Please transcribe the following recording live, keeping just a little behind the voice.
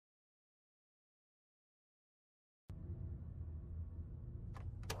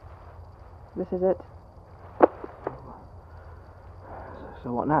This is it.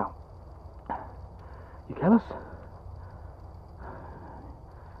 So what now? You kill us?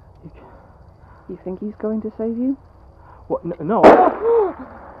 You think he's going to save you? What? No.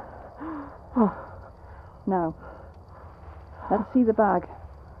 Now, let's see the bag.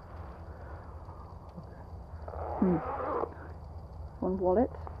 One wallet,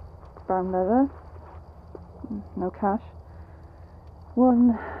 brown leather, no cash.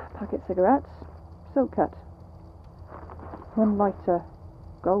 One packet cigarettes, soap cut. One lighter,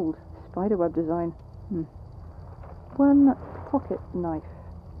 gold, spiderweb design. One pocket knife,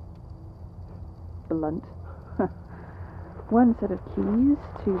 blunt. One set of keys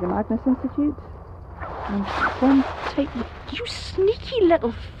to the Magnus Institute. And one tape. You sneaky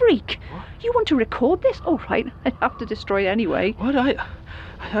little freak! What? You want to record this? All right, I'd have to destroy it anyway. What?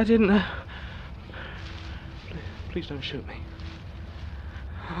 I didn't. Please don't shoot me.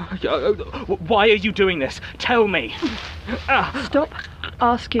 Why are you doing this? Tell me. Stop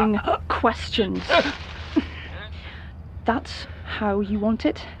asking questions. That's how you want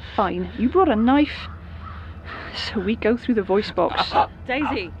it? Fine. You brought a knife, so we go through the voice box.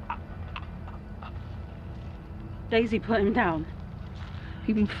 Daisy! Daisy, put him down. Have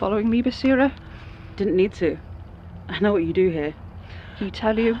you been following me, Basira? Didn't need to. I know what you do here. He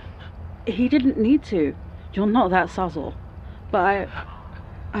tell you? He didn't need to. You're not that Sazzle. But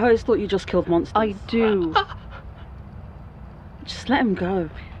I always thought you just killed monsters. I do. Just let him go.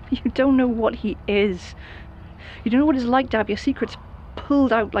 You don't know what he is. You don't know what it's like to have your secrets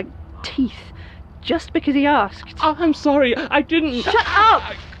pulled out like teeth just because he asked. I'm sorry, I didn't. Shut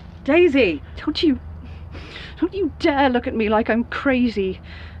up! Daisy! Don't you dare look at me like I'm crazy.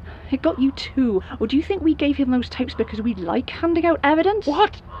 It got you too. Or do you think we gave him those tapes because we like handing out evidence?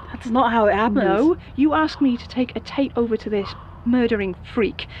 What? That's not how it happens. No, you asked me to take a tape over to this murdering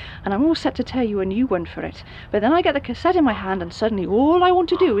freak, and I'm all set to tear you a new one for it. But then I get the cassette in my hand and suddenly all I want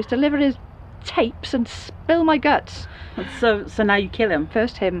to do is deliver his tapes and spill my guts. So now you kill him?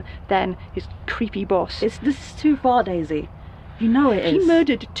 First him, then his creepy boss. This is too far, Daisy. You know it is. He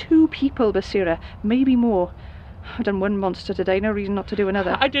murdered 2 people, Basira, maybe more. I've done one monster today, no reason not to do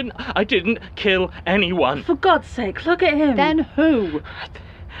another. I didn't kill anyone. For God's sake, look at him. Then who?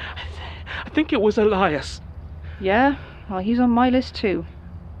 I think it was Elias. Yeah, well, he's on my list too.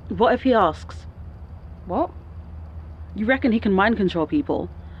 What if he asks? What? You reckon he can mind control people?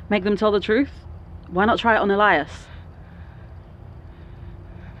 Make them tell the truth? Why not try it on Elias?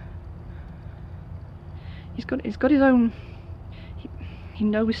 He's got his own... He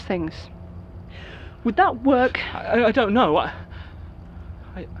knows things. Would that work? I don't know. I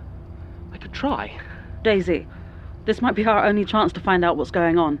could try. Daisy, this might be our only chance to find out what's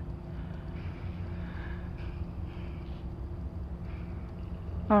going on.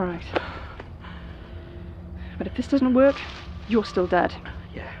 All right. But if this doesn't work, you're still dead.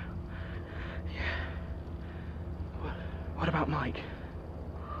 Yeah. What about Mike?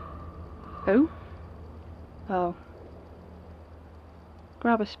 Who? Oh.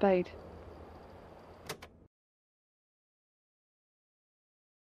 Grab a spade.